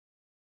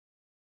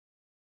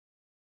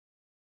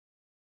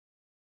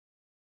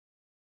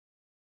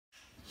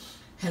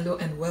Hello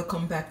and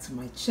welcome back to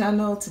my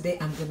channel. Today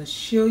I'm going to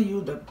show you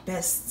the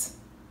best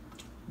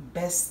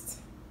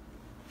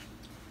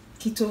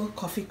keto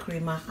coffee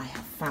creamer I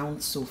have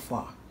found so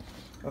far.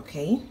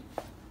 Okay,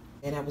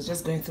 and I was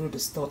just going through the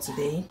store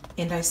today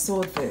and I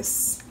saw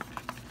this.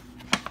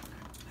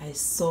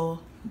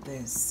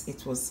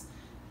 It was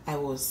I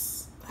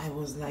was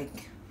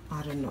like,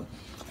 I don't know.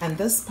 And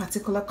this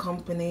particular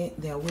company,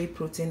 their whey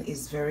protein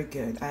is very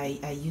good.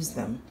 I use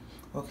them.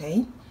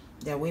 Okay,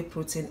 their whey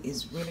protein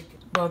is really good.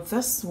 But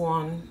this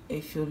one,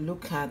 if you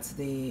look at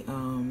the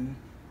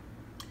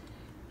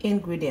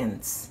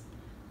ingredients,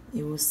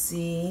 you will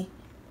see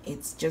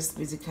it's just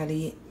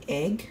basically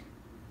egg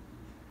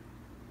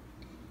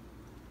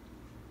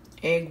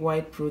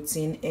white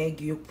protein,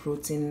 egg yolk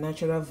protein,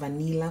 natural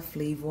vanilla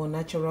flavor,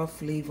 natural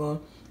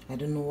flavor, I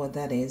don't know what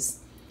that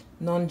is,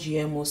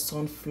 non-GMO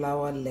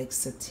sunflower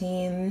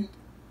lecithin,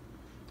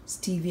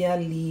 stevia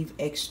leaf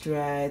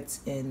extract,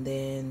 and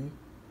then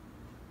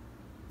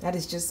that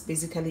is just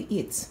basically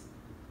it.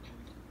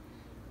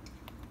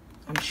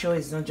 I'm sure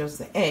it's not just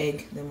the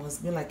egg. There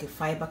must be like a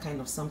fiber kind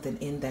of something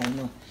in there.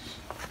 No.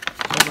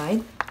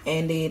 Alright.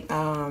 And it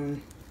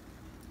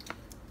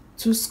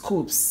 2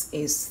 scoops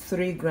is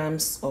 3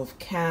 grams of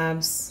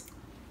carbs,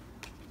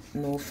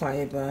 no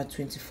fiber,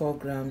 24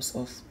 grams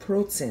of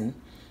protein.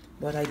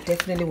 But I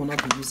definitely will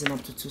not be using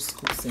up to 2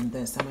 scoops in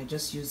this. I might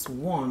just use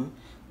 1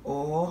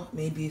 or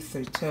maybe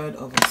 3/3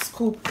 of a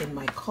scoop in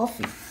my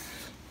coffee.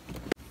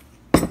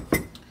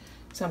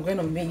 So I'm going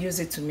to use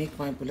it to make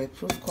my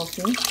bulletproof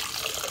coffee.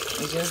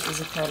 It's just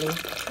basically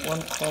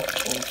 1 cup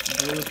of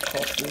brewed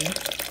coffee.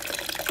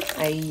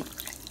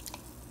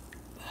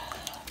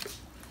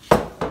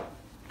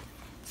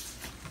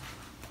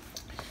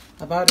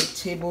 About a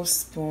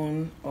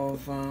tablespoon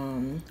of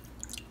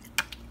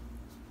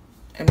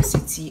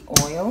MCT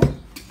oil,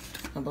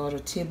 about a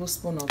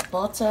tablespoon of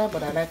butter,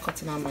 but I like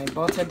cutting out my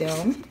butter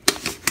down.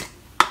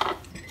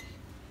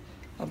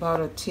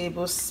 About a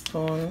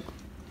tablespoon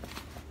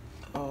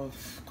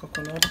of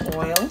coconut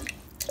oil.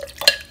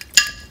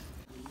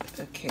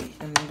 Okay,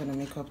 and I'm gonna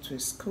make up to a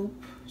scoop,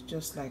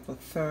 just like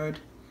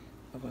 1/3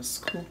 of a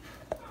scoop.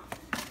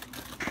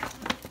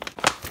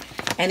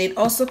 And it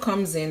also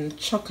comes in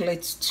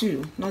chocolate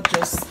too, not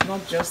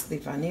just the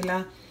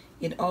vanilla.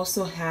 It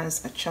also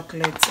has a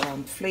chocolate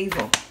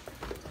flavor.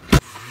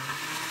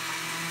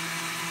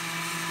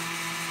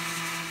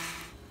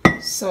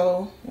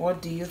 So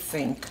what do you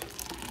think?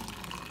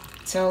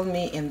 Tell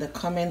me in the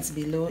comments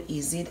below,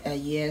 is it a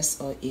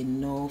yes or a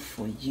no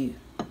for you?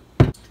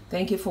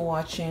 Thank you for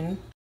watching.